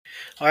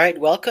All right,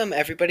 welcome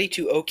everybody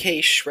to OK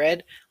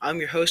Shred. I'm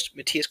your host,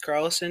 Matthias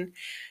Carlson.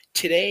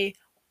 Today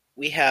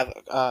we have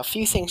a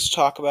few things to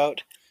talk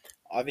about.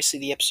 Obviously,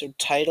 the episode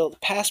title, The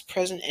Past,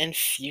 Present, and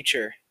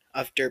Future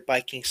of Dirt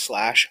Biking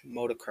slash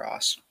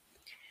Motocross.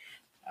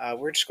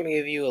 We're just going to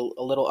give you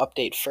a little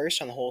update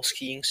first on the whole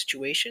skiing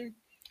situation,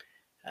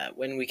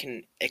 when we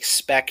can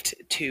expect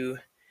to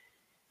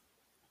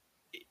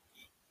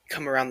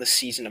come around the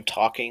season of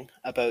talking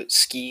about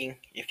skiing,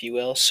 if you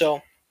will.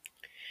 So,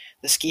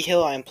 the ski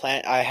hill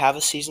I have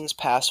a season's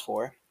pass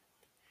for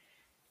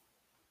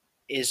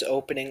is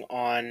opening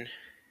on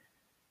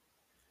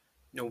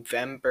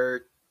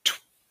November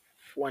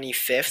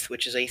 25th,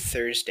 which is a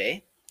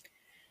Thursday.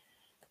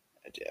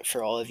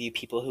 For all of you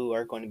people who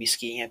are going to be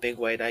skiing at Big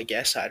White, I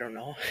guess, I don't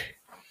know.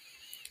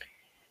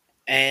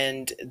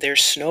 And their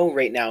snow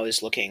right now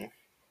is looking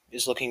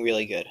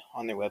really good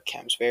on their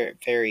webcams. Very,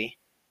 very,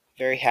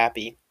 very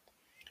happy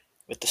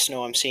with the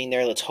snow I'm seeing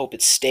there. Let's hope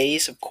it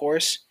stays, of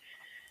course.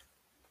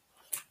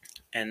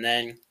 And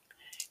then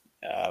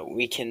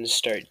we can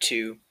start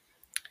to,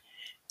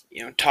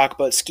 talk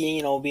about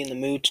skiing. I'll be in the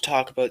mood to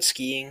talk about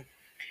skiing.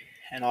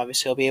 And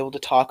obviously I'll be able to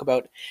talk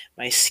about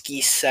my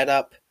ski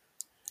setup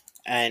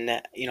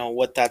and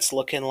what that's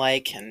looking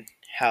like and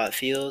how it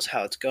feels,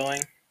 how it's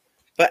going.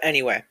 But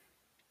anyway,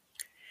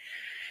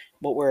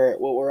 what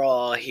we're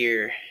all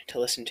here to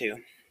listen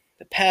to: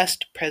 the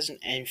past, present,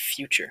 and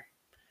future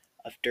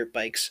of dirt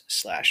bikes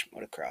slash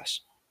motocross.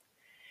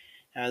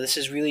 Now, this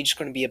is really just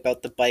going to be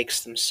about the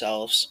bikes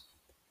themselves.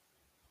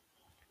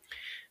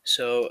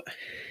 So,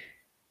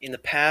 in the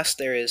past,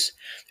 there's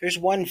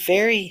one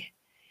very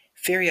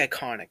very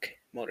iconic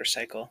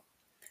motorcycle.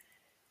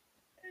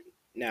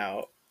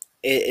 Now,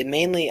 it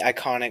mainly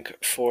iconic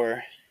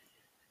for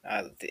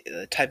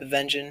the type of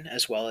engine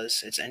as well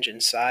as its engine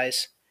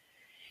size.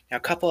 Now, a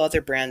couple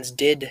other brands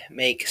did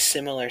make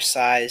similar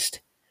sized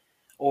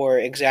or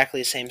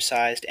exactly the same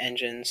sized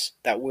engines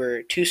that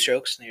were two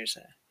strokes. There's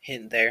a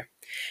hint there.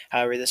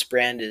 However, this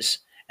bike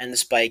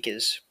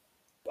is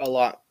a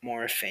lot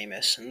more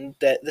famous. And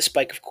this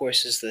bike, of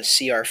course, is the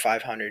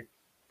CR500.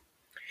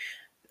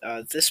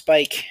 This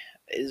bike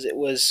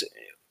it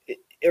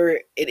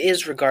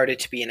is regarded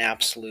to be an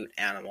absolute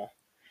animal.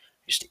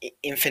 Just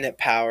infinite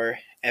power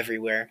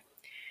everywhere.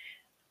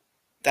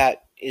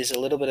 That is a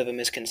little bit of a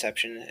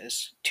misconception,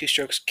 as two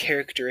strokes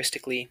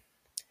characteristically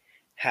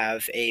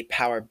have a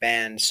power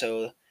band,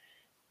 so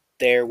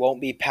there won't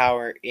be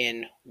power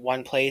in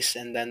one place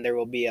and then there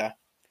will be a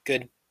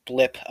good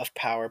blip of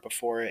power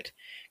before it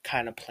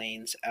kind of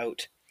planes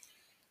out.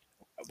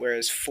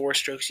 Whereas four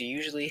strokes, you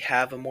usually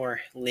have a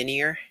more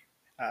linear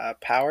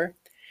power,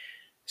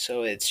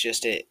 so it's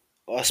just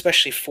well,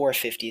 especially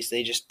 450s,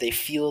 they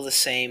feel the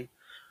same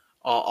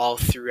all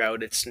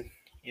throughout.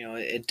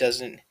 It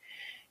doesn't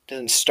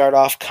start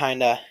off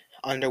kind of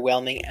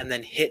underwhelming and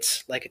then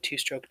hits like a two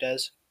stroke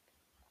does.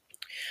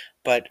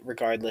 But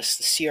regardless,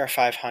 the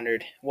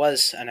CR500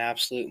 was an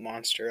absolute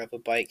monster of a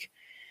bike.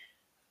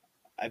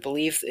 I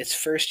believe its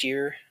first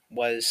year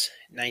was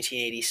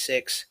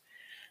 1986.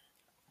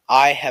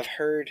 I have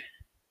heard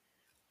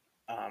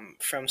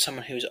from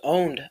someone who's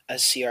owned a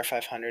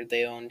CR500.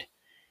 They owned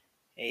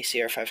a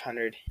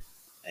CR500.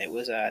 It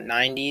was a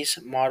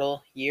 90s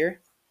model year.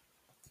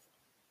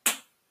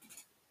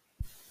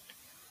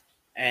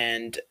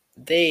 And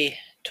they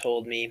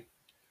told me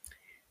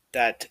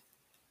that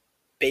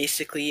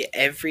basically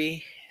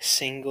every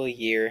single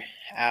year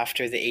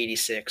after the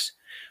 86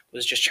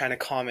 was just trying to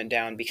calm it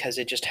down because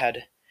it just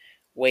had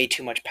way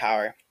too much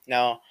power.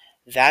 Now,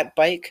 that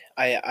bike,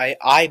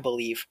 I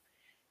believe,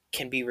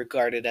 can be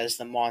regarded as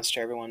the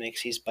monster everyone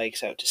makes these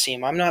bikes out to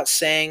seem. I'm not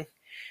saying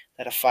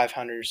that a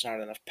 500 is not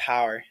enough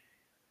power.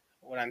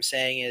 What I'm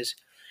saying is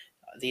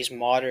these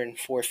modern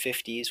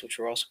 450s, which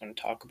we're also going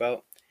to talk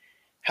about,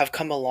 have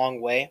come a long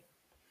way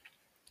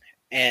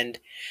and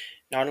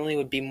not only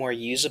would be more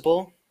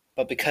usable,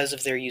 but because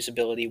of their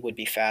usability would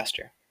be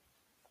faster.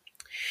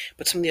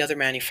 But some of the other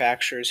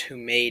manufacturers who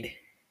made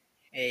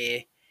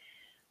a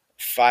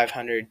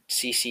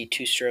 500cc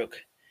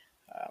two-stroke,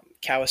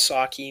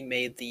 Kawasaki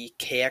made the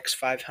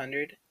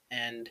KX500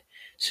 and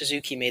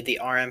Suzuki made the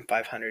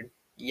RM500.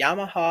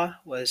 Yamaha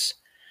was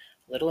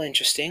a little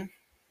interesting.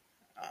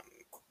 Um,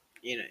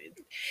 you know,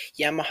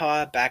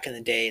 Yamaha back in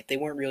the day, they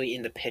weren't really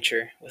in the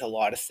picture with a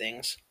lot of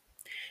things.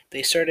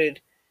 They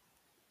started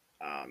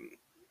um,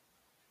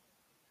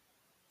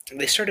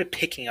 they started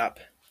picking up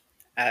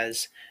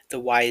as the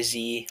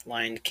YZ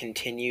line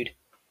continued.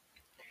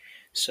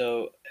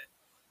 So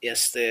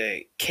yes,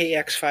 the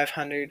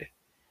KX500,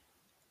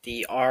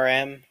 the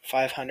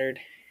RM500,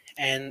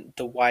 and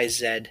the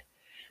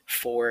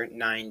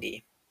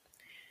YZ490.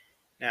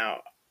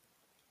 Now,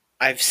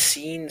 I've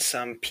seen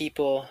some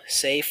people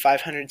say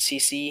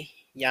 500cc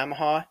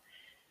Yamaha.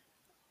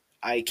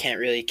 I can't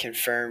really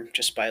confirm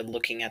just by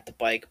looking at the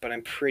bike, but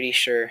I'm pretty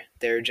sure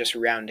they're just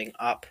rounding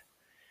up.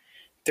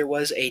 There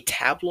was a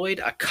tabloid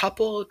a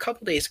couple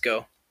days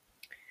ago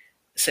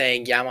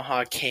saying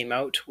Yamaha came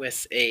out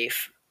with a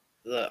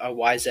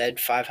YZ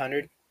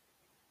 500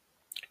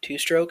 two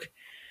stroke.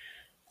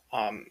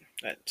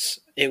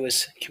 It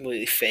was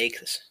completely fake.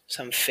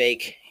 Some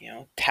fake,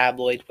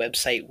 tabloid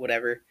website,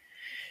 whatever,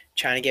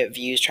 trying to get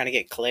views, trying to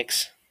get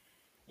clicks,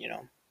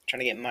 trying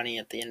to get money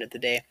at the end of the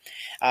day.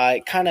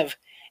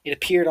 It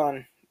appeared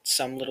on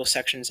some little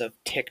sections of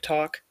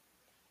TikTok,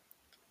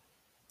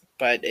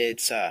 but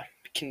it's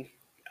can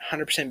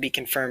 100% be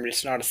confirmed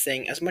it's not a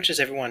thing. As much as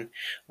everyone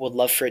would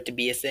love for it to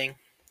be a thing,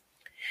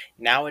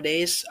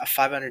 nowadays a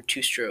 500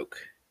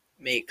 two-stroke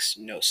makes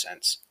no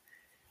sense.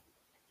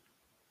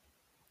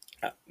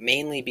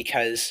 Mainly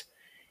because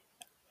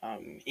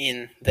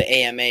in the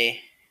AMA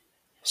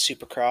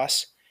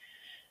Supercross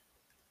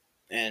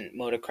and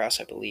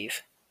motocross, I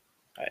believe,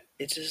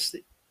 it's just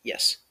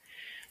yes,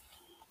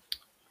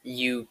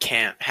 you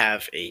can't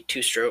have a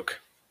two-stroke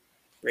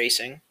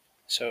racing,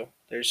 so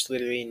there's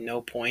literally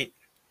no point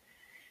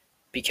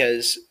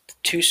because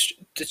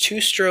the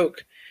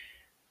two-stroke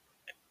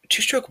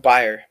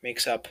buyer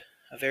makes up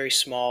a very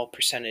small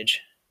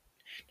percentage,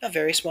 not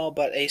very small,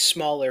 but a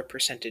smaller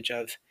percentage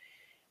of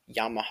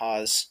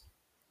Yamaha's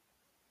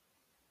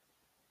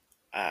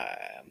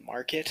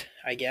market,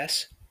 I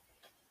guess.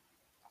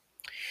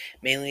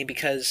 Mainly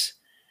because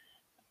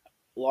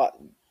lot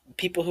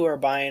people who are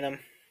buying them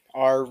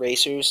are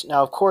racers.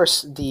 Now, of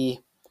course, the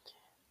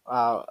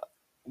uh,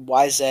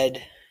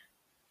 YZ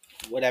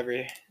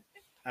whatever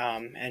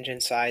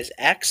engine size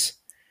X,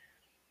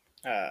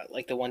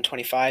 like the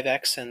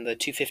 125X and the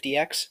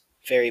 250X,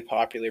 very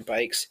popular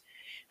bikes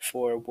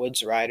for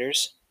woods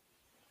riders.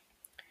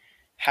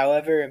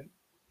 However,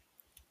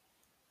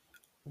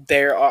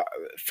 there are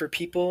for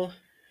people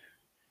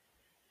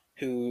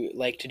who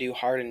like to do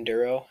hard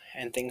enduro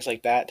and things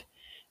like that,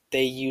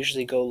 they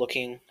usually go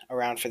looking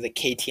around for the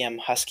KTM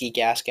Husky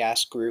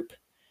Gas group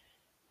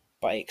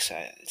bikes.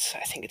 I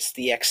think it's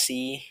the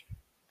XC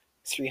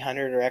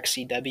 300 or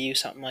XCW,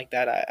 something like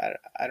that.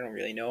 I don't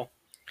really know.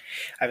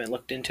 I haven't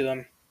looked into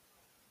them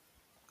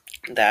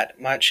that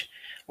much,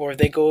 or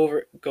they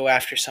go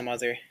after some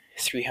other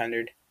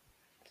 300.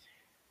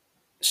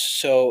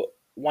 So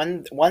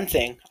one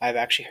thing I've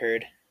actually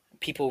heard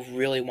people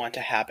really want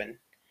to happen,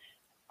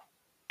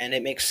 and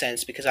it makes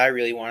sense because I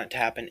really want it to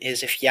happen,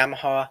 is if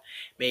Yamaha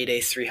made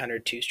a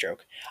 300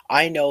 two-stroke.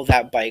 I know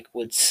that bike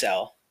would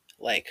sell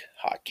like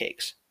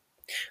hotcakes.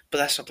 But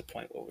that's not the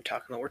point what we're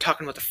talking about. We're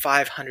talking about the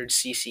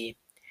 500cc.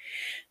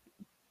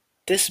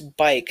 This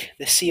bike,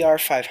 the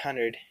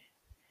CR500,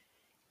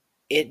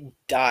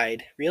 it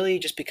died really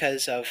just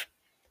because of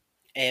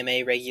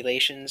AMA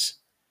regulations.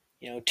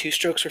 Two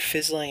strokes were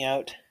fizzling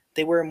out.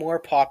 They were more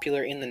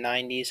popular in the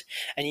 90s,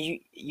 and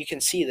you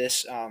can see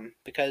this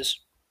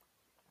because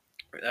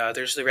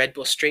there's the Red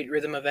Bull Straight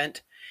Rhythm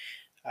event.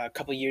 A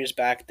couple years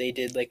back, they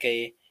did like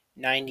a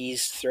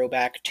 90s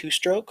throwback two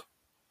stroke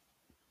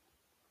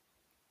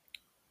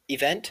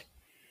event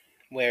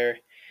where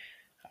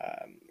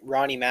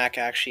Ronnie Mack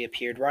actually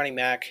appeared. Ronnie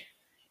Mack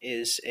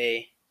is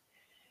a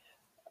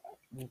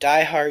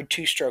diehard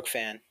two stroke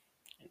fan.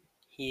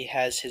 He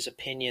has his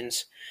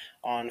opinions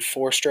on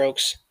four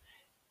strokes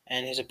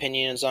and his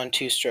opinions on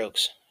two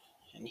strokes.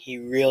 And he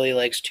really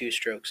likes two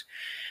strokes.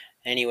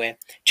 Anyway,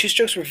 two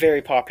strokes were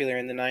very popular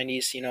in the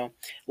 90s.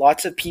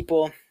 Lots of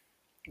people,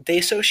 they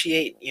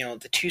associate,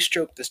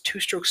 this two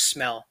stroke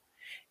smell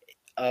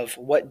of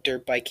what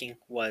dirt biking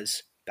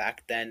was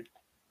back then.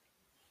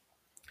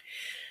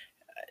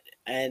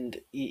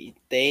 And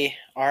they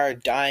are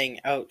dying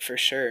out for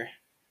sure.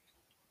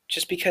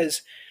 Just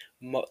because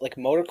like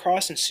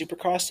motocross and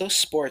supercross, those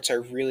sports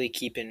are really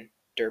keeping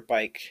dirt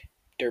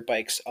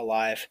bikes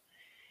alive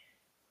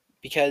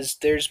because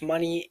there's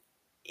money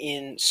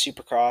in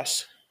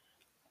supercross,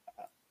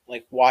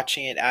 like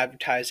watching it,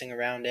 advertising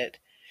around it,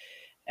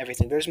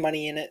 everything. There's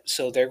money in it,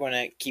 so they're going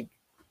to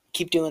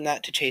keep doing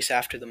that to chase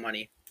after the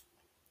money.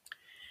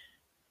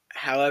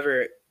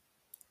 However,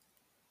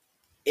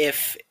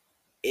 if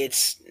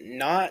it's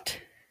not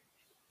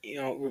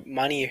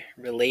money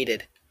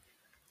related,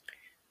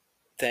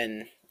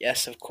 then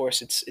yes, of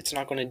course it's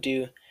not going to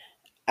do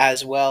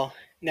as well.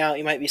 Now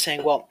you might be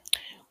saying, well,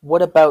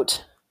 what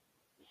about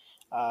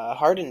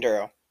hard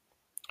enduro?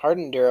 Hard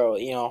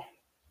enduro,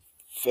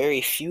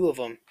 very few of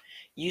them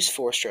use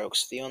four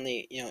strokes. The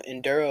only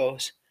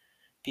enduros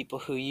people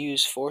who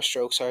use four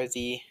strokes are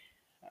the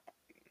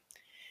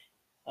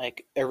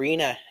like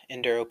arena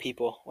enduro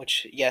people,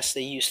 which yes,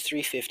 they use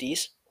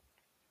 350s.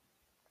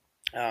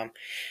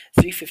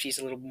 350 is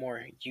a little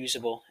more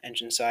usable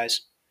engine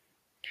size.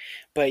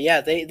 But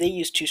yeah, they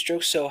use two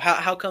strokes. So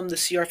how come the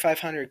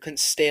CR500 couldn't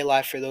stay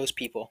alive for those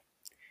people?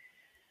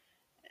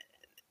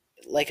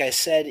 Like I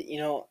said,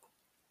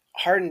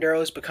 hard enduro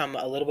has become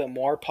a little bit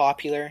more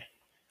popular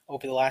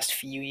over the last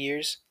few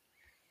years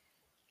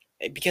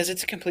because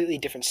it's a completely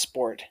different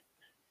sport.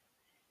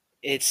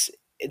 It's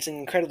it's an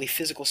incredibly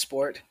physical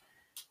sport,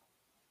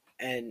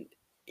 and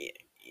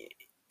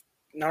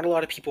not a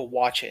lot of people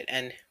watch it.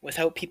 And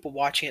without people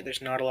watching it,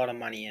 there's not a lot of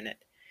money in it.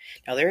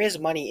 Now there is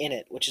money in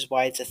it, which is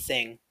why it's a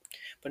thing,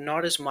 but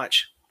not as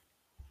much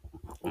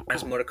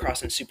as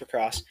motocross and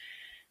supercross.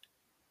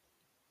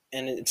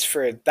 And it's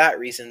for that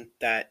reason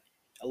that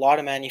a lot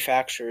of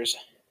manufacturers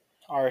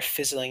are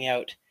fizzling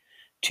out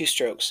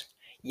two-strokes.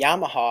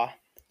 Yamaha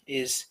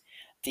is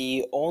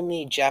the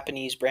only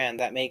Japanese brand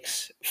that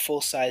makes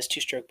full-size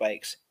two-stroke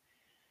bikes.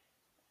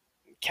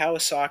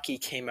 Kawasaki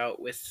came out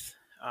with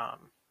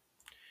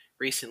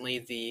recently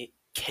the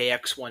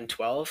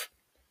KX112,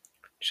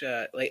 which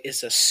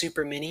is a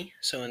super mini.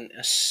 So in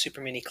a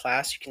super mini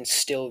class, you can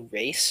still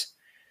race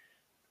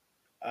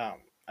a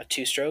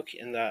two-stroke,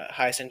 and the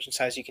highest engine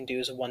size you can do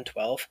is a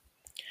 112.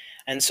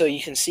 And so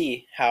you can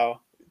see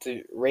how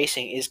the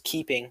racing is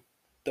keeping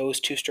those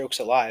two strokes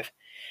alive,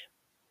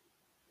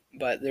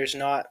 but there's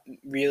not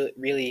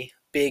really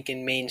big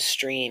and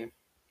mainstream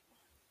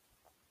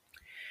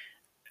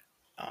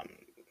um,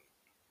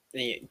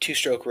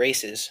 two-stroke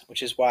races,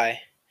 which is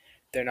why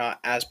they're not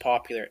as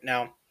popular.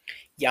 Now,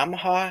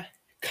 Yamaha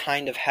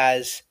kind of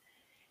has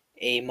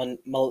a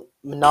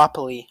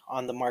monopoly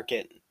on the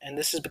market, and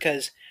this is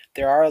because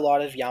there are a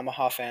lot of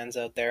Yamaha fans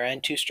out there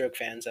and two-stroke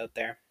fans out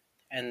there,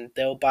 and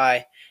they'll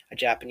buy a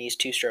Japanese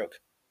two-stroke.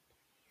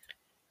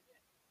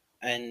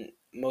 And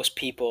most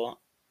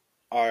people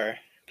are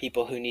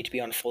people who need to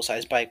be on a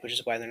full-size bike, which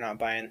is why they're not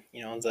buying,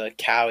 the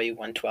Kawi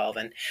 112.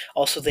 And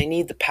also they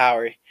need the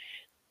power.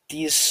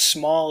 These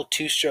small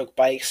two-stroke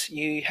bikes,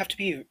 you have to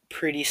be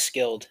pretty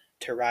skilled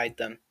to ride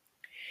them.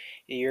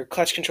 Your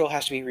clutch control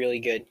has to be really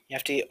good. You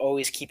have to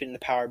always keep it in the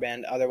power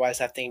band, otherwise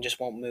that thing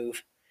just won't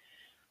move.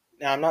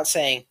 Now, I'm not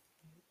saying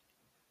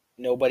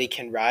nobody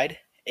can ride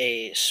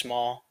a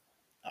small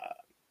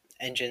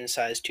engine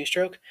size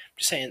two-stroke. I'm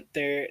just saying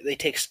they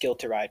take skill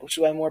to ride, which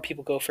is why more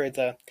people go for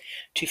the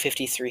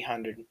 250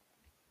 300.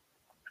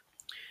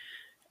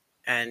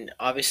 And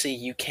obviously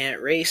you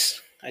can't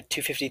race a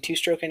 252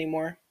 stroke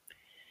anymore,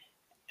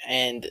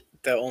 and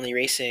the only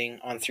racing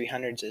on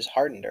 300s is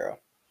hard enduro.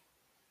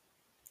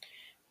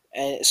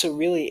 And so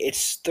really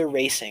it's the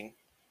racing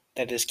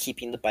that is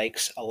keeping the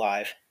bikes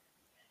alive.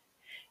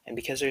 And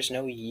because there's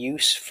no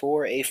use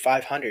for a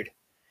 500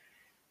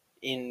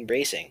 in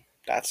racing,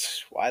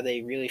 that's why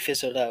they really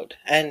fizzled out.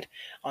 And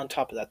on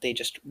top of that, they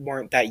just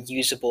weren't that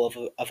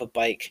usable of a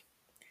bike.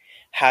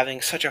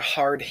 Having such a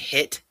hard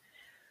hit,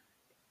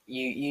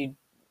 you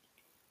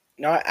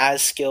not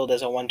as skilled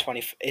as a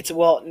 120. It's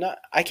well, not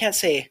I can't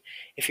say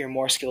if you're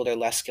more skilled or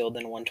less skilled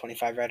than a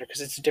 125 rider,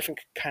 because it's a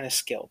different kind of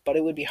skill. But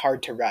it would be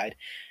hard to ride,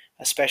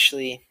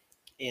 especially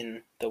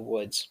in the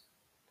woods.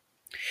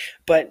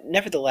 But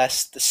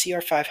nevertheless, the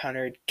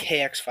CR500,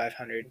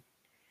 KX500,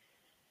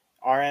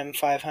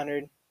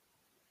 RM500,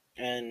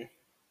 and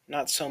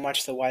not so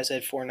much the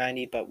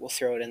YZ490, but we'll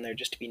throw it in there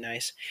just to be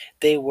nice.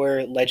 They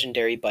were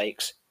legendary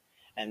bikes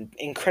and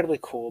incredibly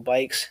cool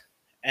bikes.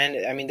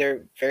 And I mean,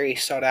 they're very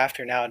sought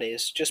after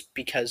nowadays just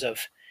because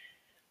of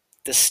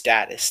the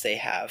status they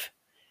have,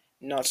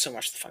 not so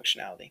much the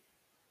functionality.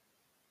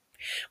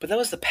 But that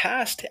was the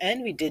past,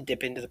 and we did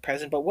dip into the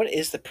present. But what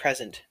is the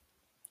present?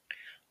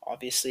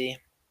 Obviously,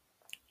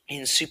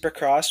 in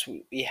Supercross,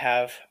 we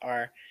have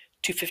our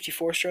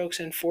 254 strokes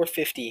and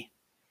 450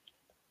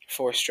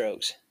 four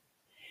strokes.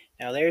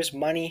 Now, there's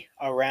money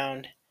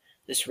around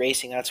this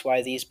racing. That's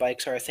why these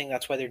bikes are a thing.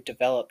 That's why they're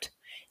developed.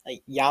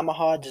 Like,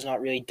 Yamaha does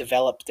not really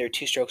develop their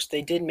two strokes.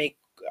 They did make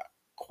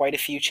quite a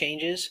few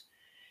changes,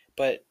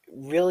 but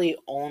really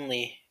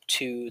only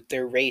to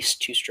their race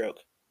two stroke,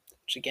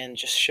 which again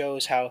just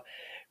shows how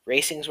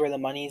racing's where the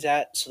money's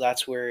at. So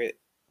that's where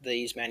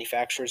these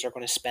manufacturers are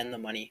going to spend the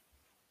money.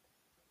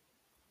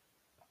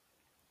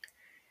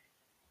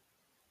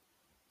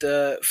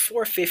 The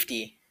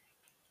 450,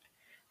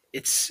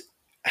 it's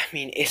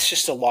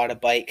just a lot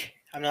of bike.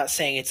 I'm not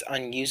saying it's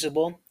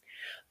unusable.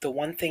 The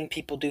one thing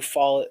people do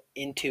fall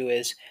into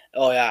is,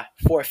 oh yeah,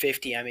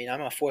 450. I mean,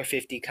 I'm a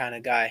 450 kind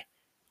of guy.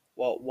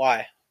 Well,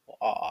 why?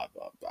 I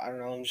don't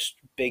know. I'm just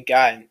a big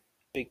guy,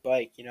 big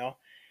bike.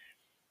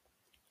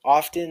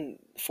 Often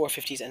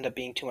 450s end up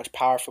being too much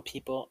power for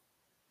people,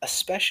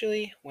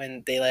 especially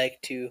when they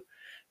like to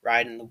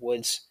ride in the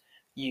woods.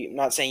 I'm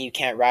not saying you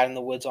can't ride in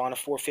the woods on a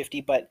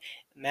 450, but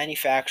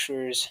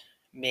manufacturers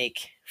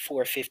make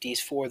 450s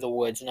for the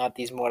woods, not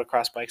these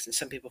motocross bikes. And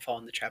some people fall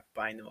in the trap of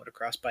buying the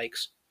motocross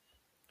bikes.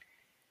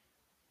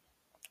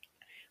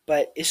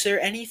 But is there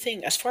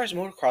anything, as far as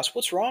motocross,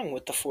 what's wrong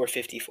with the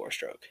 450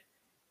 four-stroke?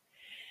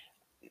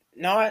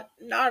 Not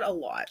a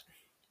lot.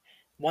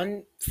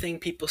 One thing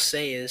people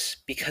say is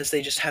because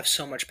they just have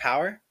so much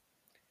power,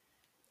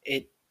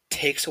 it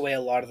takes away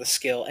a lot of the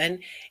skill, and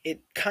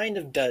it kind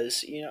of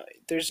does.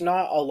 There's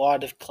not a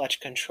lot of clutch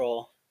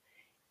control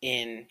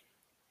in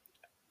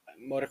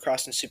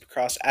motocross and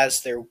supercross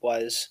as there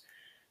was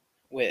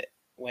with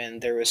when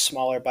there was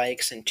smaller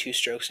bikes and two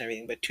strokes and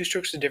everything. But two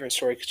strokes is a different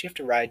story because you have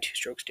to ride two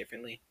strokes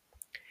differently.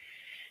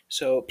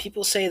 So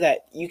people say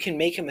that you can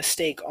make a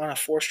mistake on a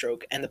four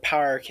stroke and the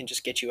power can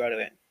just get you out of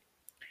it.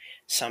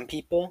 Some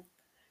people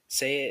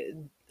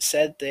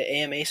said the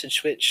AMA should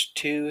switch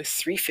to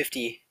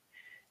 350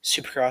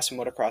 supercross and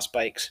motocross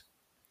bikes,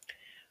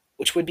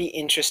 which would be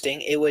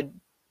interesting. It would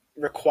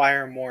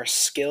require more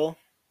skill,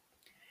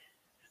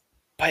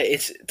 but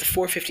the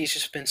 450 has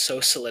just been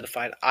so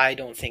solidified. I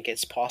don't think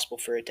it's possible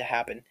for it to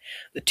happen.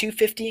 The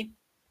 250,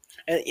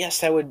 Yes,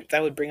 that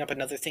would bring up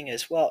another thing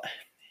as well.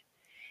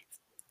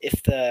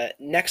 If the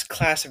next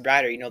class of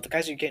rider, the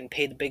guys who are getting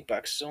paid the big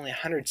bucks, is only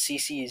 100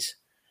 cc's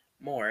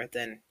more,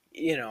 then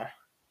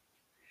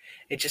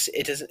it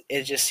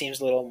just seems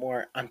a little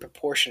more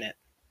unproportionate,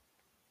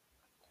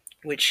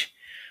 which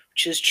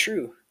is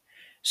true.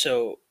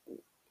 So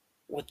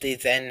would they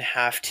then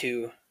have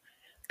to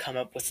come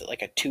up with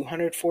like a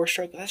 200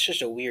 four-stroke? That's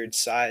just a weird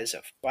size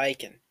of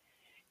bike, and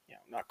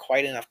not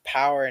quite enough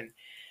power, and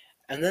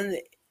then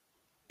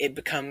it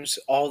becomes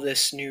all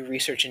this new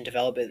research and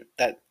development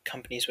that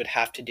companies would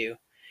have to do.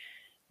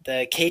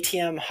 The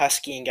KTM,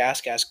 Husky, and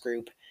GasGas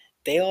group,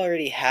 they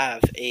already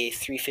have a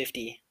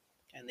 350,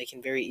 and they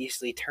can very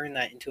easily turn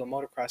that into a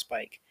motocross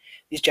bike.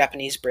 These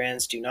Japanese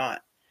brands do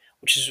not,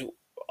 which is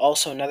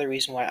also another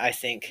reason why I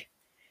think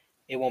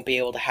it won't be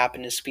able to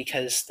happen, is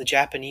because the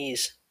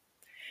Japanese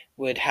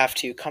would have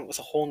to come up with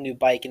a whole new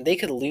bike, and they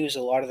could lose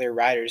a lot of their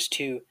riders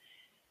to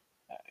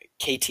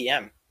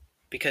KTM,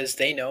 because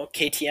they know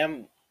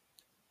KTM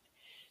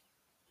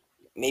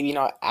maybe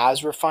not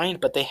as refined,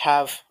 but they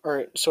have,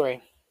 or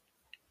sorry,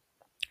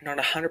 not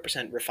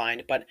 100%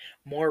 refined, but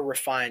more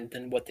refined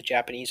than what the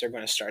Japanese are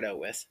going to start out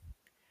with.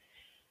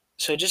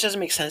 So it just doesn't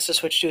make sense to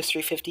switch to a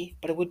 350,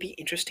 but it would be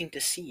interesting to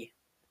see.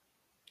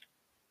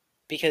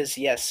 Because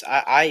yes,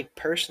 I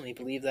personally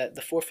believe that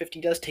the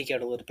 450 does take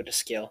out a little bit of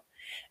skill,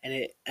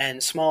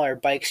 and smaller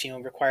bikes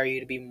require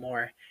you to be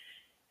more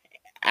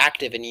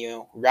active and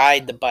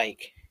ride the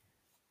bike.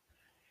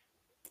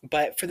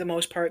 But for the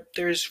most part,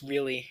 there's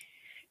really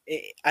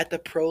at the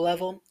pro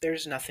level,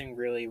 there's nothing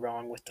really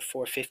wrong with the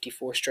 450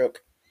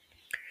 four-stroke.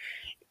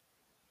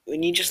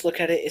 When you just look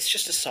at it, it's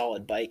just a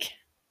solid bike.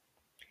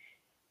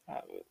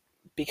 Uh,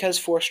 because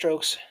four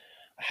strokes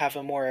have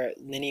a more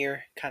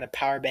linear kind of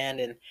power band,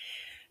 and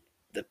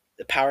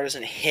the power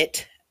doesn't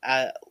hit,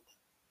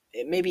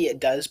 maybe it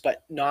does,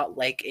 but not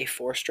like a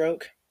four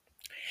stroke.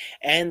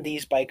 And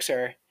these bikes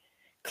are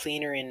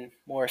cleaner and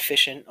more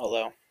efficient,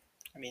 although,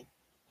 I mean,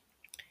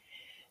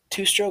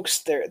 two strokes,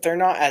 they're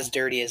not as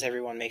dirty as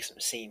everyone makes them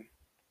seem.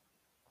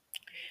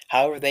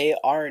 However, they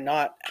are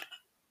not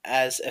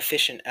as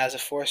efficient as a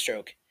four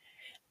stroke.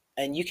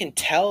 And you can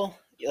tell,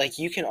 like,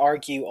 you can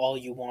argue all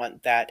you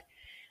want that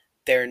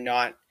they're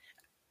not,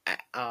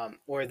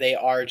 or they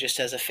are just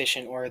as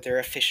efficient, or they're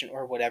efficient,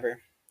 or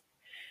whatever.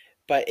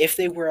 But if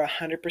they were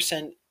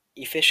 100%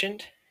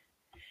 efficient,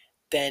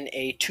 then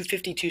a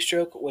 252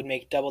 stroke would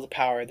make double the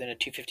power than a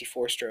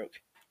 254 stroke.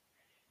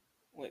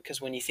 Because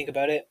when you think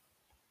about it,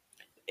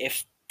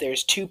 if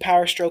there's two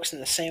power strokes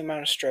and the same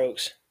amount of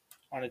strokes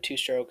on a two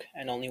stroke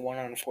and only one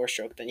on a four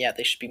stroke, then yeah,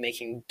 they should be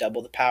making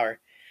double the power.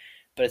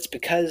 But it's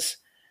because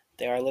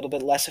they are a little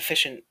bit less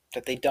efficient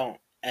that they don't,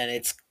 and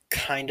it's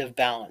kind of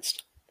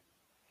balanced.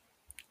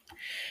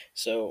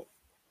 So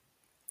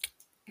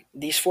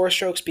these four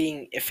strokes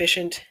being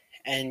efficient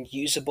and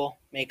usable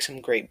makes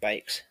them great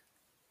bikes.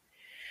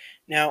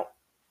 Now,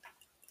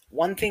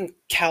 one thing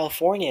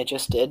California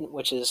just did,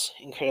 which is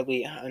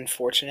incredibly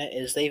unfortunate,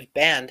 is they've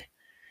banned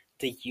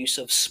the use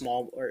of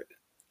small, or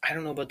I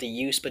don't know about the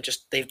use, but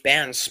just they've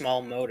banned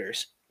small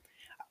motors.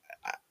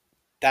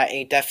 That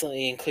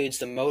definitely includes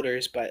the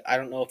motors, but I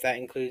don't know if that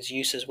includes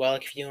use as well.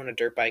 Like if you own a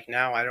dirt bike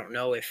now, I don't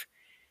know if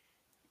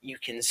you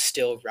can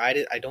still ride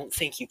it. I don't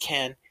think you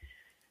can.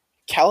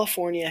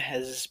 California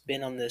has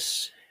been on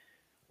this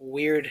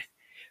weird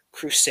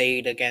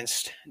crusade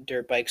against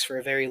dirt bikes for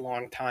a very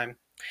long time.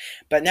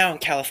 But now in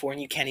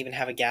California, you can't even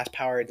have a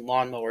gas-powered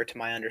lawnmower, to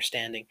my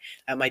understanding.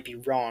 That might be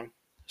wrong.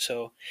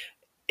 So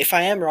if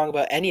I am wrong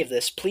about any of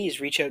this, please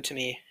reach out to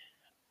me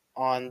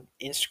on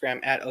Instagram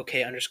at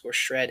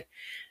OK_shred.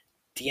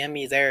 DM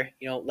me there.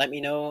 Let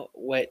me know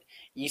what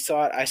you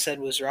thought I said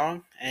was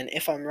wrong. And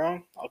if I'm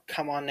wrong, I'll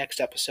come on next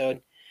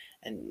episode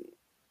and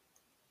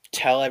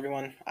tell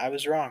everyone I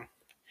was wrong.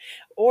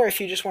 Or if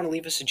you just want to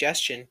leave a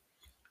suggestion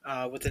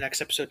with the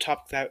next episode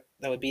topic,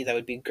 that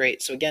would be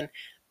great. So again,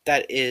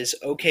 that is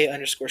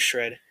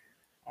OK_shred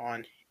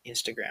on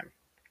Instagram.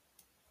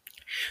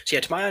 So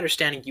yeah, to my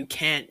understanding, you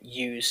can't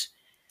use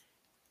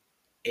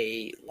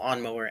a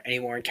lawnmower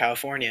anymore in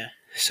California.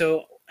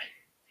 So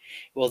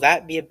will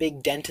that be a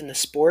big dent in the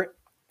sport?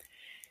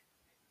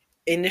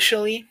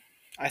 Initially,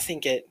 I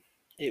think it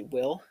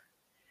will,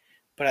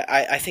 but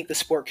I think the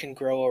sport can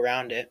grow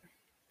around it.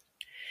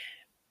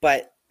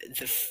 But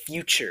the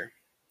future,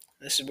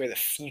 this is where the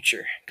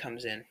future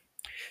comes in.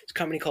 It's a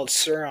company called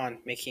Sur-Ron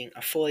making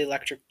a fully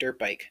electric dirt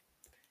bike.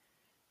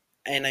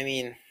 And I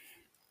mean,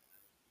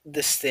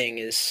 this thing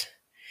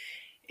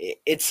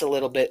it's a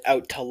little bit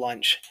out to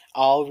lunch.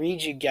 I'll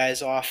read you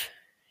guys off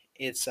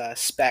its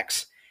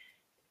specs,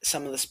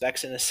 some of the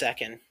specs in a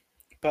second.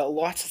 But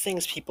lots of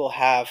things people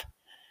have,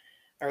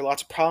 or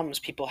lots of problems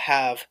people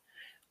have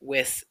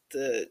with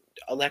the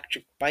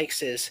electric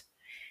bikes is,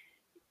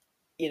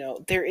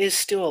 there is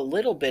still a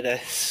little bit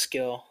of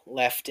skill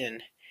left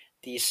in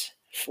these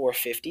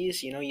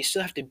 450s. You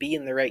still have to be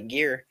in the right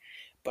gear,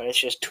 but it's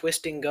just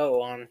twist and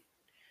go on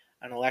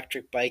an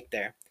electric bike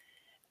there.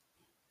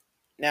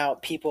 Now,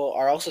 people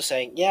are also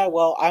saying, yeah,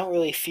 well, I don't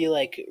really feel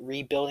like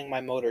rebuilding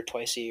my motor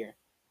twice a year.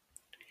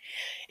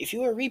 If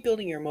you are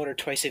rebuilding your motor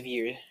twice a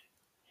year,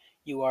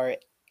 you are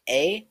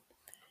A,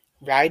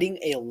 riding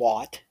a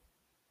lot,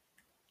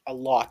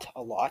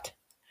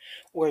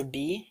 or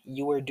B,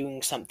 you are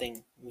doing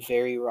something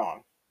very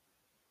wrong.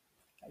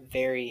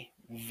 Very,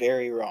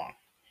 very wrong.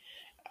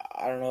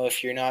 I don't know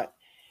if you're not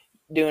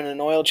doing an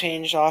oil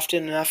change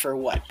often enough or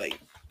what, but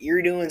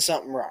you're doing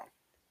something wrong.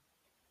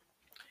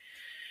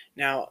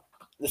 Now,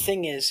 the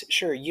thing is,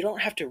 sure, you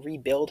don't have to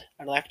rebuild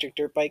an electric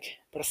dirt bike,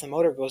 but if the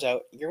motor goes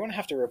out, you're going to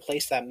have to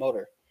replace that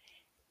motor.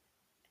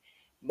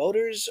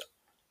 Motors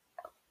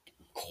are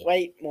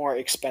quite more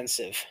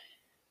expensive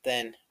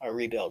than a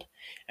rebuild.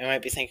 And you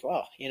might be thinking,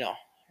 well,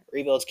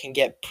 rebuilds can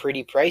get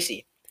pretty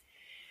pricey.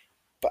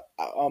 But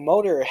a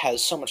motor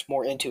has so much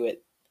more into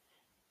it.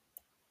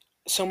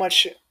 So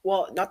much,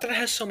 well, not that it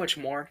has so much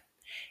more,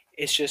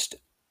 it's just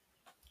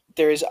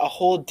there's a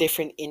whole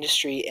different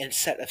industry and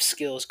set of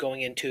skills going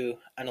into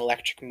an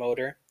electric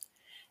motor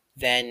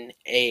than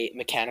a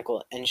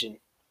mechanical engine.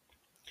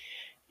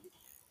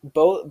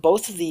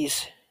 Both of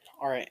these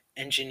are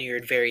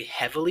engineered very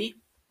heavily.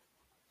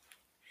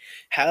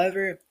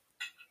 However,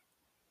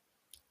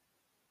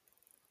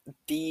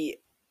 the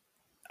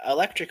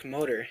electric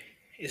motor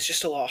is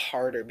just a lot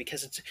harder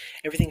because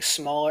everything's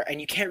smaller and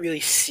you can't really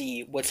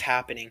see what's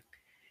happening.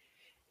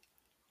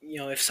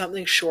 If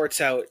something shorts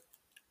out,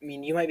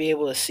 you might be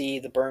able to see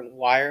the burnt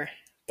wire,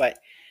 but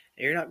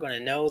you're not going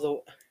to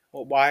know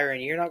what wire,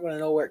 and you're not going to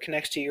know where it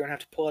connects to. You're going to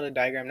have to pull out a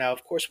diagram. Now,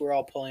 of course, we're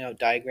all pulling out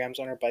diagrams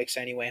on our bikes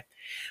anyway,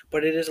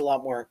 but it is a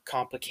lot more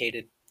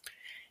complicated.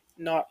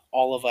 Not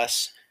all of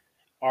us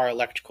are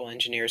electrical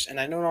engineers, and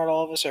I know not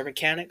all of us are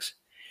mechanics,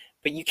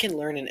 but you can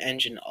learn an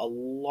engine a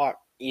lot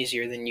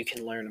easier than you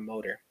can learn a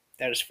motor.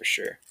 That is for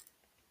sure.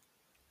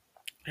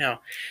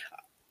 Now,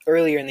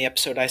 earlier in the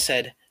episode, I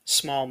said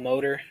small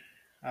motor.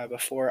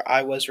 Before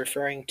I was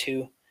referring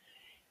to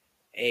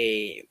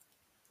a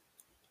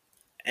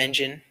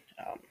engine.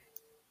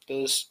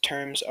 Those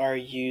terms are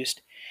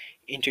used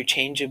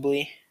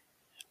interchangeably.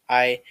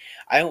 I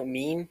don't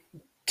mean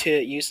to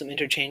use them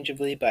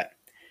interchangeably, but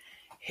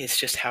it's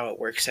just how it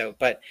works out.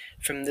 But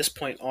from this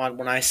point on,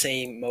 when I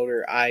say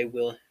motor, I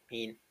will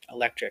mean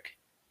electric.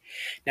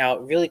 Now,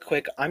 really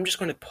quick, I'm just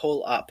going to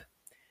pull up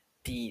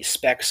the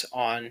specs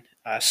on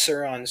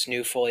Sur-Ron's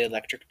new fully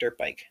electric dirt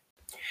bike.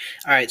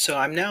 All right, so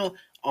I'm now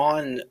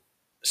on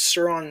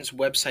Sur-Ron's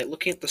website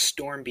looking at the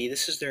Storm B.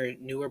 This is their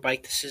newer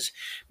bike. This is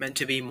meant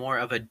to be more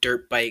of a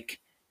dirt bike,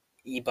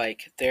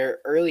 e-bike. Their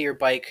earlier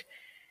bike,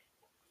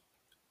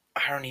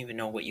 I don't even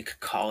know what you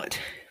could call it.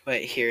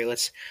 But here,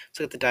 let's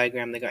look at the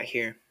diagram they got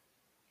here.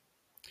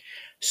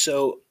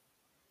 So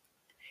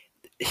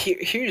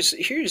here's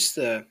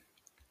the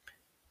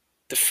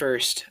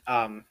first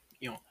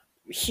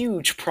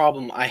huge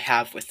problem I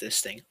have with this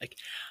thing. Like,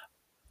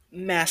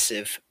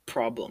 massive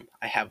problem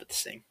I have with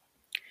this thing.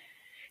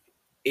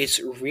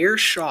 Its rear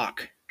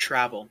shock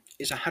travel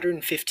is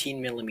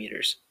 115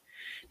 millimeters.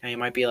 Now you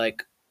might be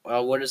like,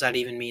 well, what does that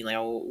even mean? Like,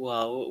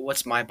 well,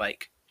 what's my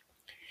bike?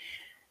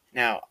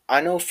 Now,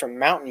 I know from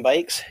mountain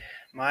bikes,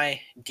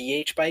 my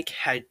DH bike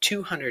had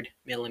 200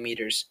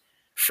 millimeters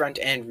front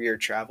and rear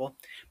travel,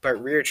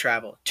 but rear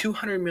travel,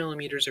 200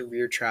 millimeters of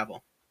rear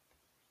travel.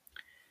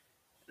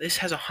 This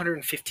has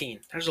 115.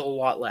 There's a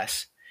lot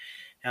less.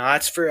 Now,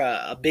 that's for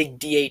a big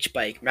DH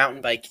bike,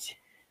 mountain bike.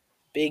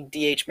 Big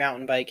DH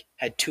mountain bike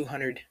had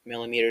 200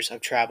 millimeters of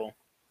travel.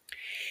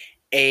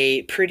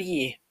 A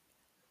pretty,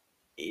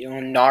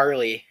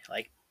 gnarly,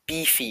 like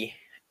beefy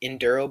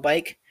enduro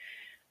bike.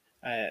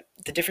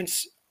 The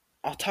difference,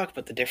 I'll talk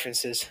about the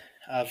differences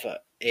of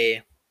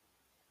a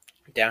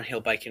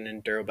downhill bike and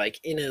enduro bike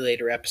in a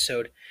later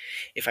episode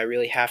if I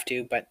really have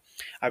to, but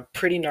a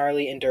pretty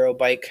gnarly enduro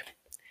bike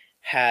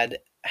has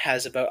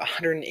about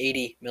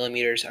 180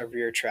 millimeters of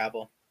rear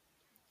travel.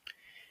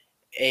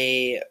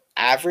 A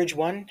average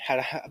one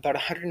had about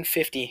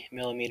 150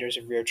 millimeters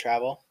of rear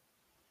travel.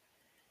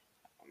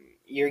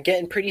 You're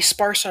getting pretty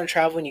sparse on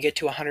travel when you get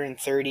to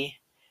 130,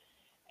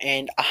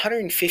 and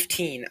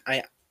 115.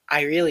 I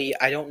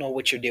don't know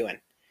what you're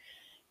doing.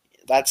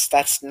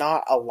 That's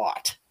not a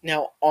lot.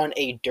 Now, on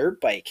a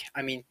dirt bike,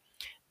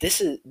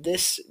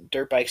 this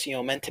dirt bike's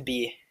meant to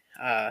be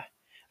a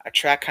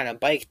track kind of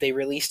bike. They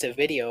released a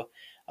video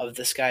of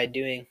this guy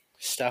doing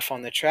stuff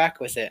on the track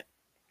with it.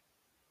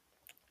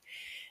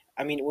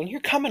 When you're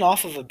coming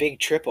off of a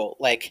big triple,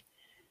 like,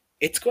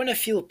 it's going to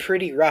feel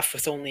pretty rough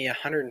with only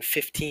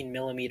 115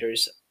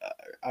 millimeters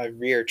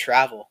rear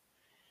travel.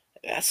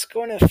 That's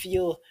going to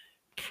feel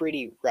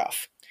pretty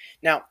rough.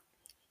 Now,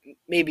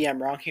 maybe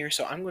I'm wrong here,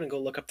 so I'm going to go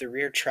look up the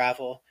rear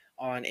travel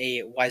on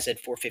a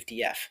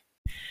YZ450F.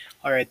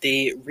 All right,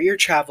 the rear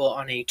travel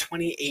on a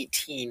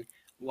 2018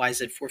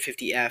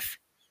 YZ450F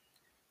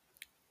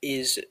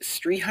is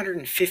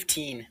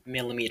 315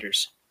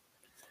 millimeters.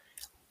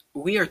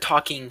 We are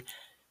talking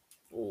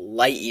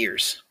light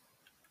years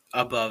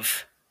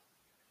above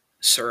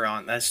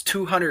Sur-Ron. That's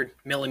 200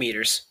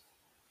 millimeters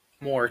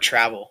more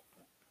travel.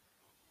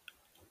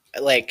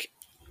 Like,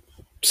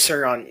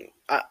 Sur-Ron,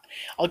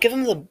 I'll give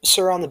them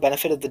Sur-Ron the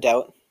benefit of the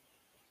doubt.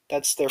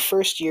 That's their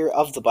first year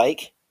of the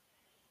bike.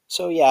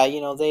 So yeah,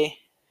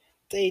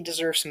 they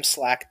deserve some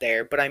slack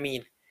there. But I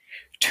mean,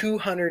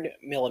 200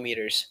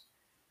 millimeters.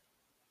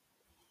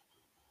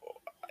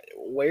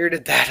 Where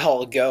did that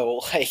all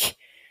go? Like,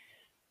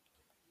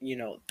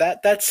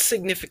 that's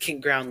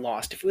significant ground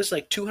lost. If it was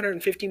like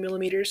 250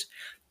 millimeters,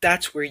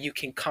 that's where you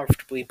can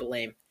comfortably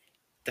blame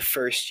the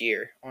first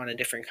year on a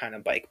different kind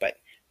of bike. But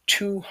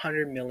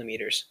 200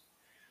 millimeters,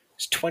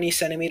 it's 20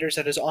 centimeters.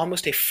 That is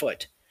almost a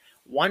foot.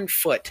 1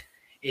 foot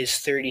is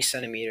 30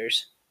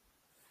 centimeters.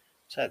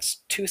 So that's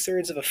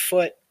 2/3 of a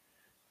foot,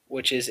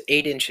 which is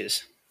 8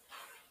 inches.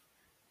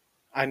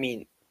 I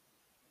mean,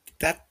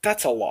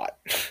 that's a lot.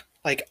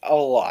 Like a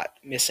lot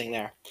missing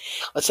there.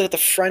 Let's look at the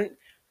front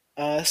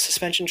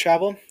suspension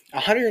travel.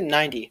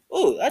 190.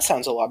 Oh, that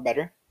sounds a lot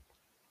better.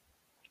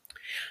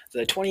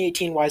 The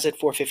 2018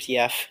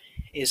 YZ450F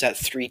is at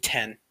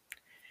 310.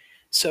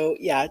 So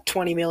yeah,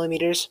 20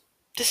 millimeters.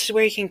 This is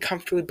where you can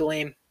comfortably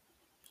blame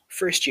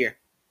first year.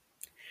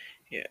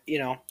 Yeah,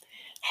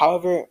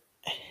 However,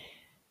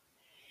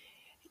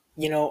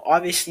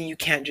 obviously you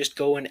can't just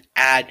go and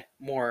add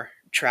more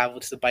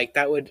travel to the bike.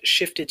 That would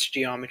shift its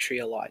geometry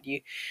a lot.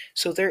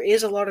 So there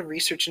is a lot of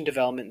research and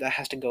development that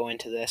has to go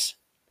into this.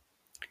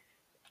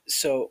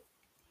 So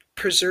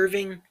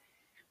preserving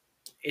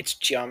its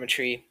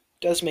geometry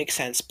does make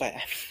sense, but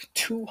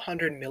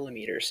 200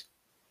 millimeters.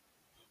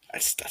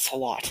 That's a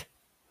lot.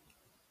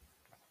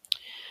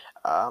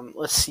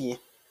 Let's see.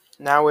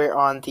 Now we're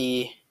on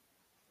the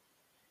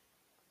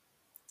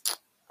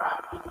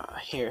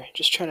here.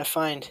 Just trying to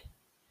find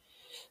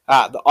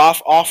the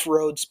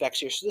off-road specs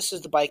here. So this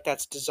is the bike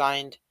that's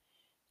designed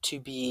to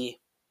be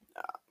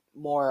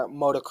more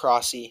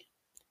motocrossy.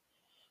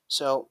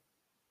 So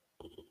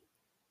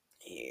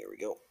here we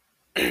go.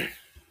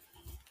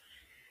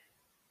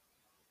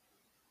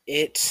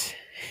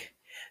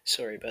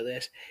 Sorry about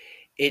this.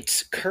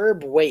 Its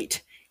curb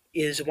weight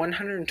is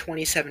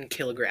 127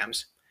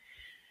 kilograms.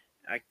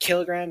 A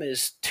kilogram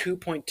is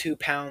 2.2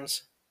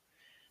 pounds.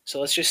 So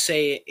let's just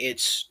say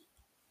it's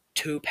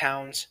 2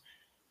 pounds.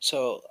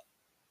 So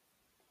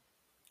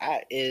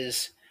that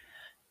is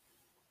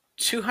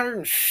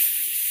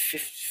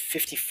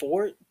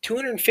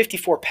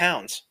 254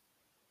 pounds.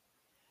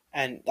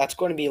 And that's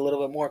going to be a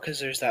little bit more because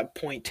there's that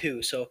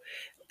 0.2. So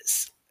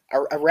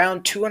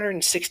around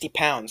 260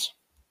 pounds.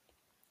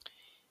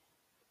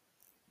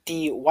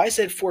 The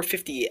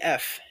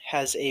YZ450F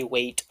has a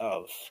weight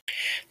of.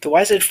 The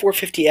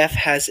YZ450F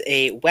has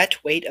a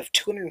wet weight of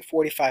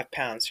 245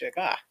 pounds. You're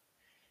like,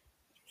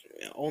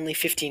 only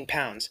 15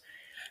 pounds.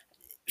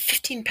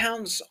 15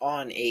 pounds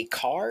on a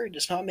car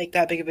does not make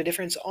that big of a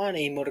difference. On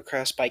a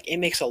motocross bike, it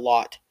makes a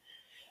lot.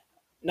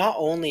 Not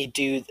only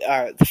do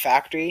the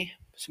factory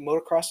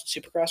motocross and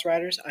supercross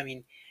riders, I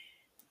mean,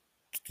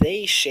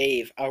 they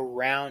shave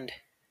around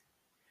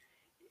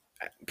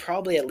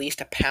probably at least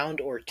a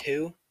pound or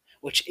two,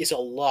 which is a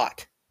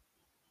lot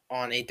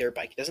on a dirt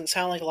bike. It doesn't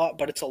sound like a lot,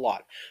 but it's a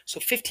lot. So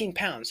 15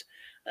 pounds,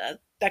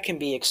 that can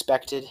be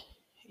expected,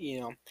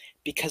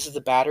 because of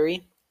the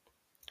battery.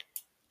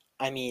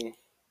 I mean,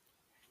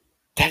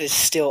 that is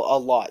still a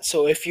lot.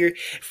 So if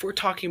we're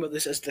talking about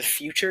this as the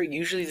future,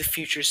 usually the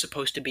future is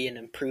supposed to be an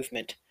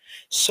improvement.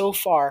 So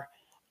far,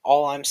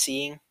 all I'm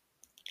seeing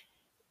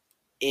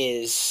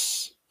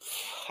is,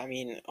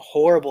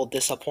 horrible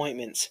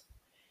disappointments.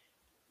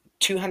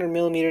 200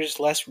 millimeters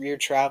less rear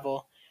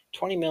travel,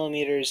 20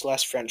 millimeters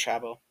less front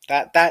travel.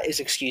 That is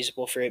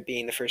excusable for it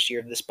being the first year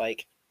of this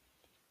bike,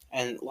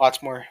 and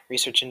lots more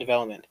research and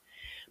development.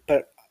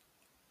 But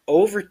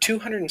over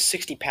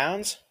 260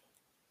 pounds,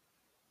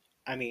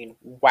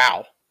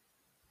 wow.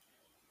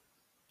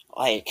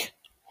 Like,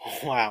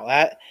 wow,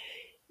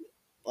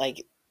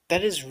 that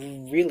is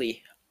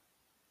really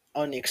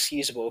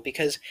unexcusable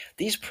because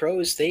these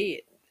pros,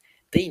 they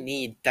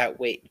need that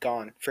weight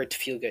gone for it to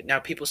feel good. Now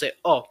people say,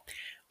 "Oh,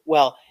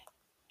 well,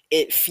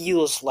 it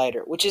feels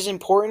lighter," which is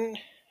important,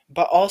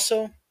 but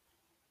also,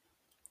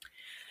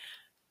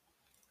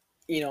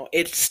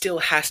 it still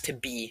has to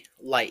be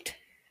light.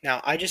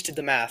 Now, I just did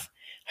the math.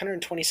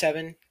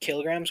 127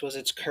 kilograms was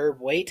its curb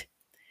weight.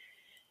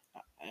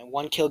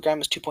 1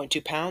 kilogram is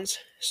 2.2 pounds.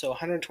 So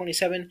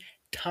 127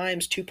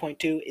 times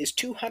 2.2 is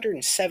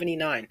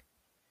 279.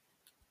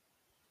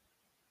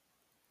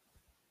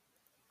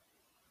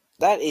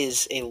 That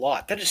is a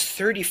lot. That is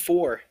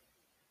 34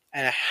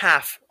 and a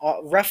half,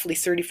 roughly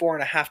 34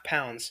 and a half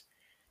pounds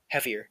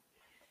heavier.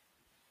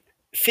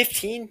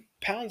 15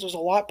 pounds was a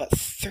lot, but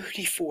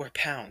 34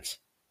 pounds.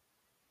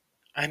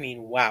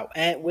 Wow.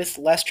 And with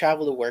less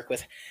travel to work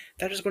with,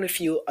 that is going to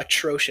feel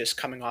atrocious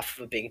coming off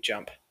of a big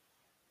jump.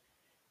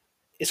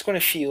 It's going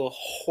to feel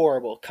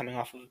horrible coming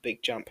off of a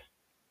big jump.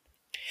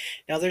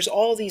 Now, there's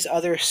all these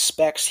other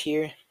specs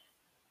here.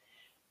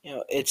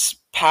 It's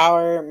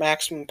power,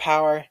 maximum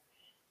power.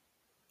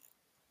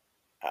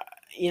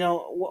 We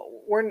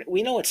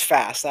know it's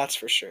fast, that's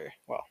for sure.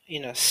 Well,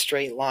 in a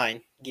straight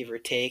line, give or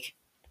take.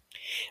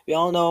 We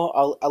all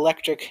know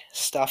electric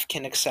stuff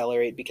can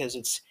accelerate because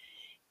it's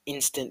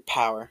instant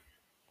power.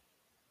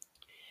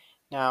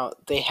 Now,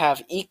 they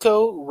have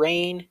eco,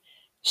 rain,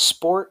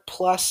 Sport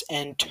Plus,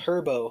 and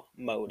Turbo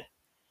mode.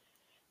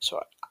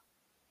 So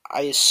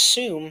I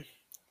assume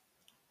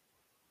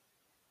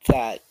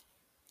that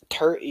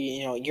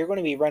you're going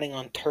to be running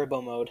on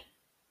turbo mode,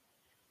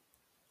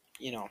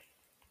 you know,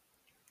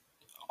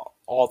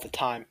 all the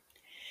time.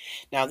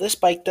 Now this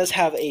bike does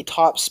have a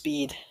top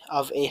speed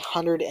of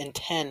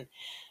 110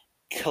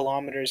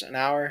 kilometers an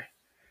hour.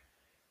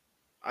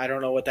 I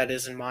don't know what that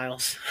is in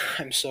miles.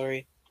 I'm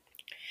sorry.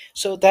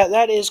 So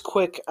that is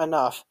quick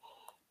enough.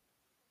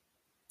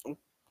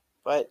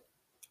 But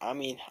I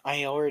mean,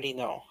 I already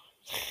know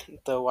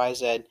the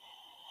YZ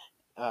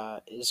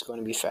is going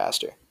to be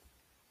faster.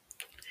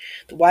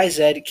 The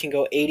YZ can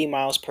go 80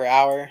 miles per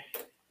hour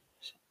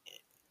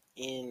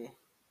in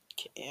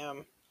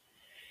km.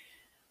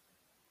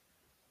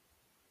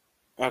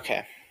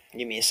 Okay,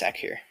 give me a sec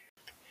here.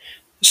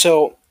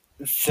 So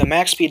the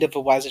max speed of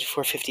a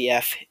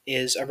YZ450F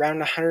is around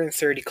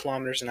 130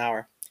 kilometers an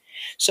hour.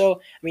 So,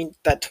 I mean,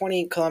 that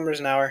 20 kilometers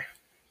an hour,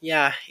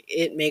 yeah,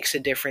 it makes a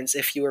difference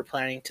if you were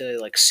planning to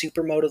like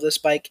supermoto this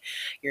bike.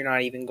 You're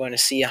not even going to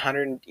see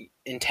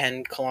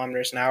 110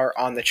 kilometers an hour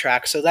on the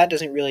track, so that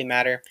doesn't really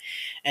matter.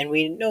 And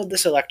we know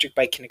this electric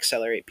bike can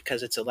accelerate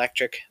because it's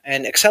electric,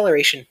 and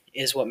acceleration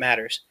is what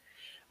matters.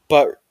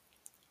 But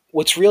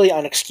what's really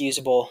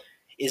unexcusable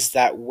is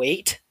that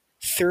weight,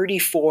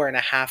 34 and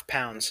a half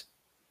pounds.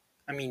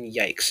 I mean,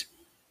 yikes.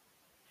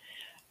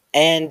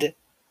 And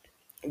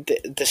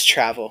this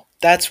travel,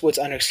 that's what's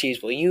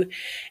unexcusable.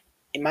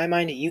 In my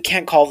mind, you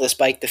can't call this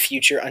bike the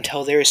future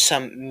until there is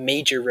some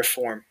major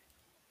reform.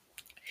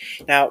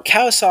 Now,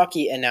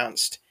 Kawasaki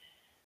announced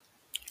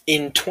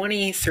in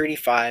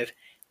 2035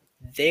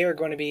 they are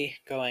going to be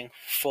going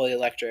fully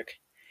electric.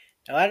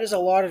 Now, that is a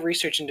lot of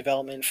research and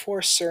development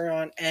for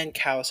Sur-Ron and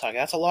Kawasaki.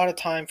 That's a lot of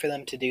time for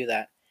them to do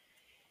that.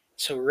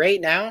 So, right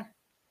now,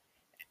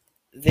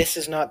 this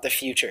is not the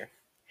future.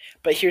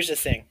 But here's the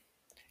thing,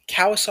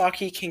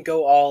 Kawasaki can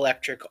go all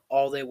electric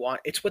all they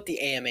want. It's what the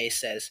AMA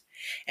says.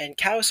 And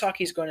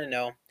Kawasaki's going to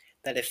know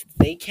that if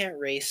they can't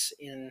race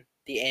in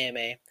the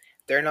AMA,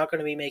 they're not going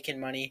to be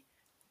making money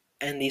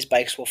and these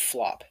bikes will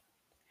flop.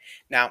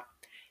 Now,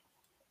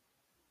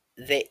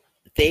 they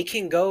they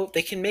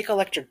can make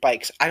electric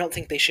bikes. I don't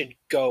think they should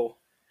go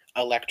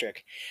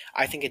electric.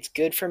 I think it's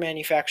good for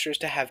manufacturers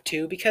to have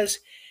two because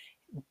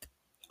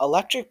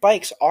electric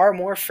bikes are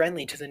more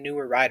friendly to the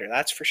newer rider.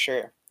 That's for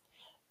sure.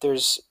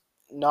 There's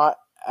not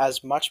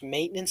as much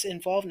maintenance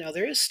involved. Now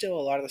there is still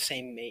a lot of the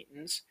same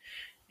maintenance,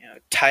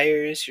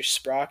 tires, your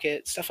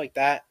sprocket, stuff like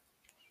that.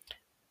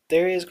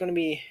 There is going to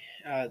be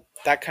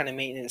that kind of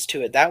maintenance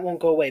to it. That won't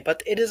go away,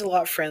 but it is a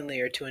lot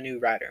friendlier to a new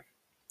rider.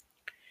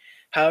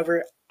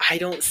 However, I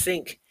don't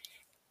think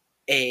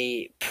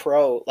a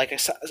pro like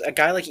a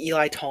guy like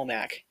Eli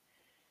Tomac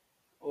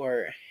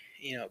or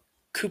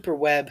Cooper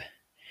Webb,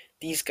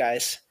 these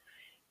guys.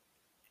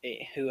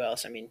 Who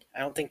else? I mean, I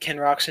don't think Ken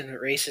Roczen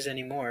races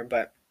anymore,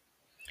 but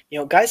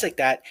guys like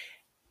that,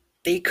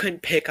 they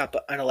couldn't pick up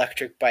an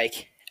electric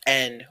bike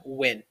and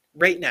win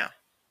right now.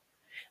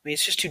 I mean,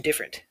 it's just too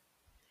different.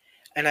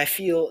 And I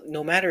feel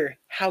no matter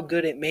how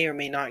good it may or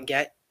may not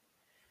get,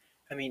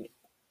 I mean,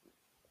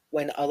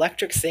 when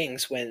electric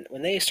things, when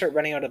they start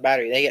running out of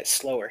battery, they get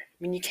slower. I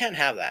mean, you can't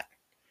have that.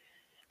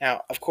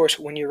 Now, of course,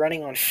 when you're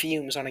running on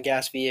fumes on a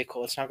gas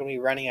vehicle, it's not going to be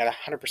running at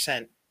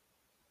 100%.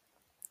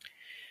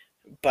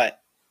 But,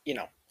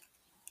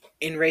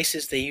 in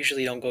races, they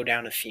usually don't go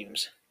down to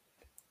fumes.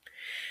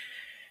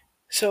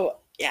 So,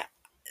 yeah,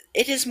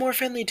 it is more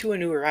friendly to a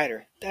newer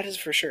rider. That is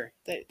for sure.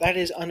 That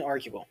is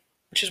unarguable.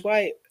 Which is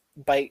why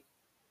bike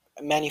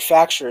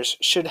manufacturers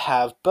should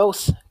have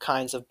both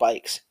kinds of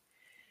bikes.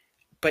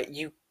 But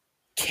you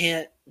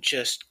can't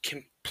just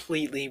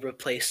completely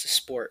replace the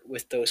sport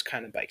with those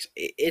kind of bikes.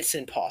 It's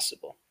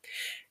impossible.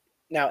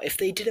 Now, if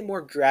they did it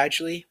more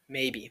gradually,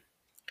 maybe.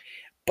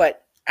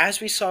 But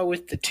as we saw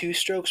with the two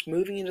strokes,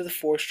 moving into the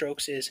four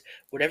strokes is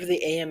whatever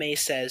the AMA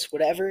says,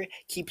 whatever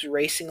keeps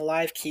racing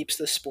alive keeps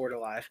the sport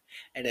alive.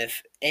 And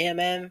if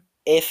AMA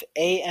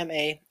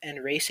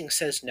and racing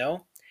says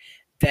no,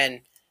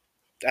 then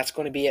that's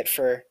going to be it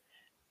for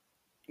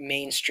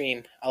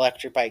mainstream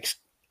electric bikes.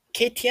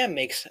 KTM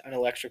makes an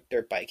electric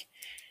dirt bike.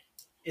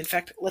 In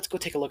fact, let's go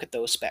take a look at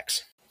those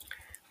specs.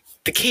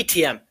 The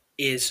KTM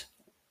is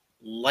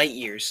light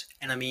years,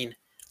 and I mean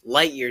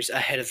light years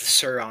ahead of the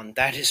Sur-Ron,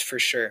 that is for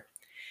sure.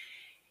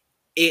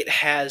 It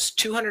has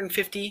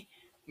 250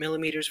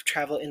 millimeters of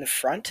travel in the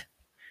front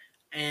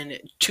and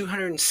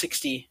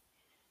 260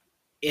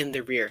 in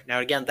the rear. Now,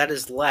 again, that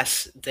is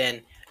less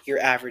than your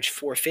average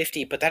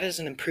 450, but that is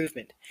an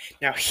improvement.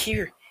 Now,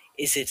 here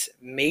is its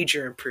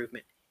major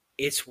improvement.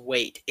 Its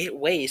weight.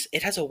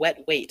 It has a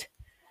wet weight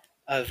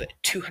of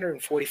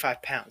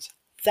 245 pounds.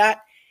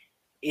 That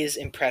is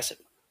impressive.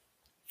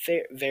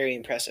 Very, very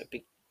impressive.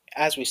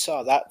 As we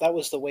saw, that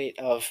was the weight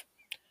of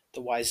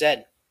the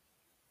YZ.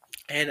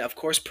 And of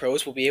course,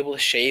 pros will be able to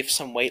shave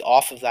some weight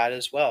off of that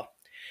as well.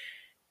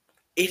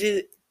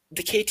 The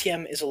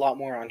KTM is a lot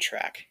more on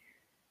track,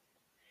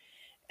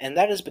 and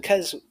that is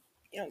because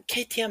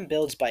KTM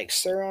builds bikes.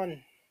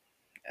 Sur-Ron,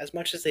 as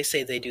much as they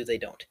say they do, they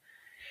don't.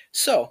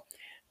 So,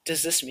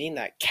 does this mean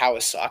that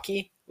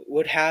Kawasaki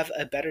would have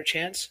a better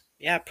chance?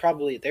 Yeah,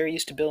 probably. They're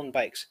used to building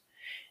bikes.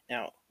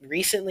 Now,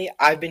 recently,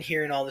 I've been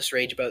hearing all this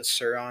rage about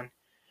Suron.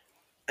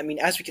 I mean,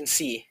 as we can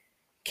see,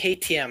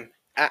 KTM,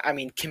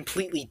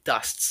 completely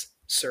dusts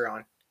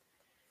Suron.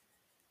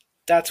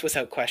 That's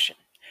without question.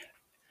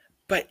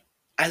 But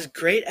as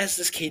great as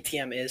this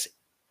KTM is,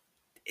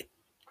 it,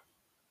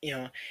 you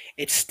know,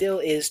 it still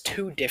is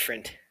too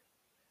different.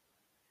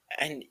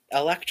 And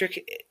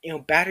electric,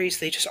 batteries,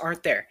 they just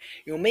aren't there.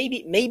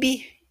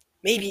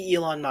 Maybe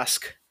Elon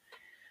Musk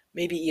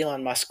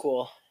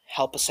will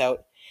help us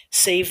out,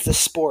 save the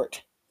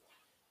sport,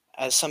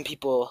 as some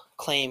people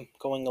claim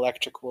going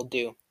electric will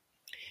do.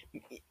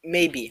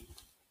 Maybe.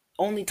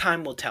 Only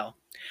time will tell.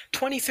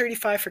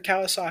 2035 for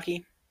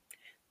Kawasaki,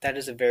 that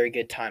is a very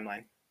good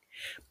timeline.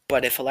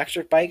 But if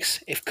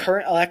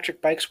current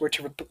electric bikes were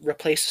to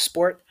replace the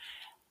sport,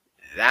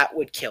 that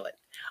would kill it.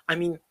 I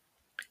mean,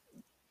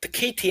 the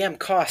KTM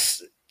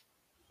costs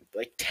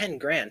like 10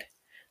 grand.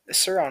 The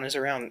Suron is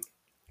around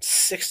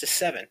 6 to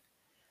 7.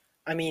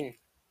 I mean,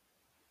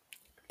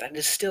 that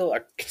is still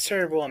a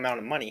considerable amount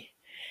of money.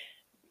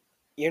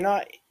 You're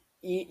not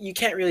you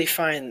can't really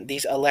find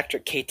these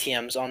electric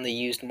KTMs on the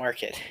used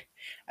market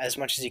as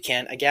much as you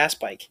can a gas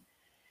bike.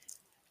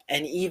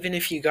 And even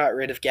if you got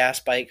rid of gas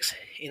bikes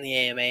in the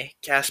AMA,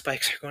 gas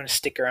bikes are going to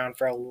stick around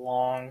for a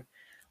long,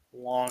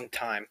 long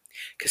time.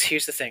 Because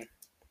here's the thing,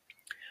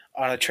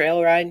 on a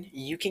trail ride,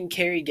 you can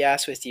carry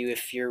gas with you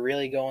if you're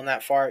really going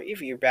that far.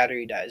 If your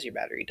battery dies, your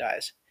battery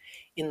dies.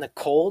 In the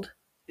cold,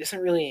 it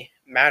doesn't really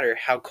matter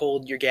how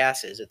cold your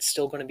gas is. It's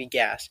still going to be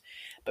gas.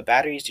 But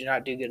batteries do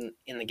not do good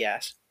in the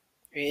gas.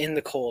 In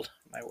the cold,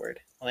 my word.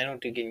 Well, they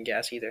don't do good in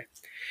gas either.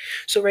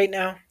 So right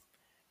now,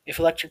 if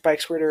electric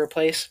bikes were to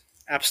replace,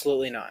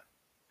 absolutely not.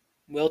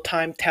 Will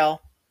time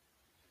tell?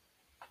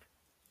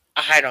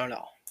 I don't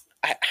know.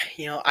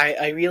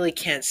 I really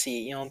can't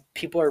see.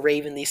 People are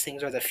raving these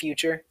things are the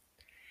future.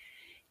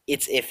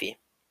 It's iffy.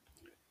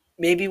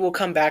 Maybe we'll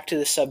come back to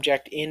the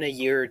subject in a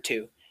year or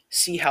two,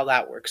 see how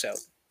that works out.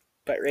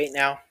 But right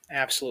now,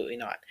 absolutely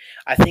not.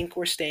 I think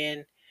we're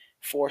staying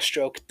four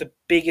stroke. The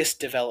biggest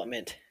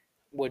development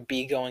would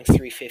be going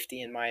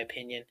 350, in my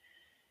opinion.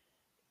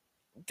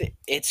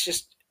 It's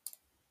just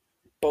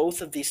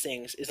both of these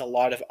things is a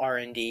lot of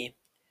R&D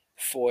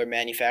for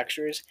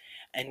manufacturers,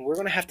 and we're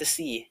going to have to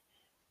see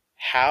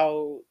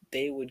how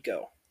they would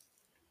go.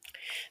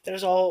 That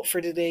is all for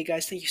today,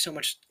 guys. Thank you so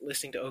much for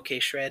listening to OK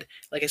Shred.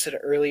 Like I said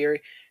earlier,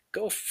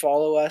 go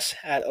follow us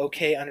at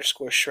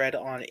OK_Shred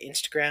on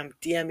Instagram.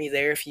 DM me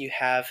there if you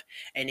have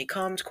any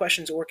comments,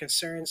 questions, or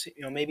concerns.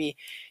 Maybe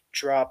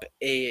drop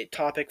a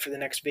topic for the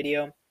next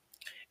video.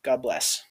 God bless.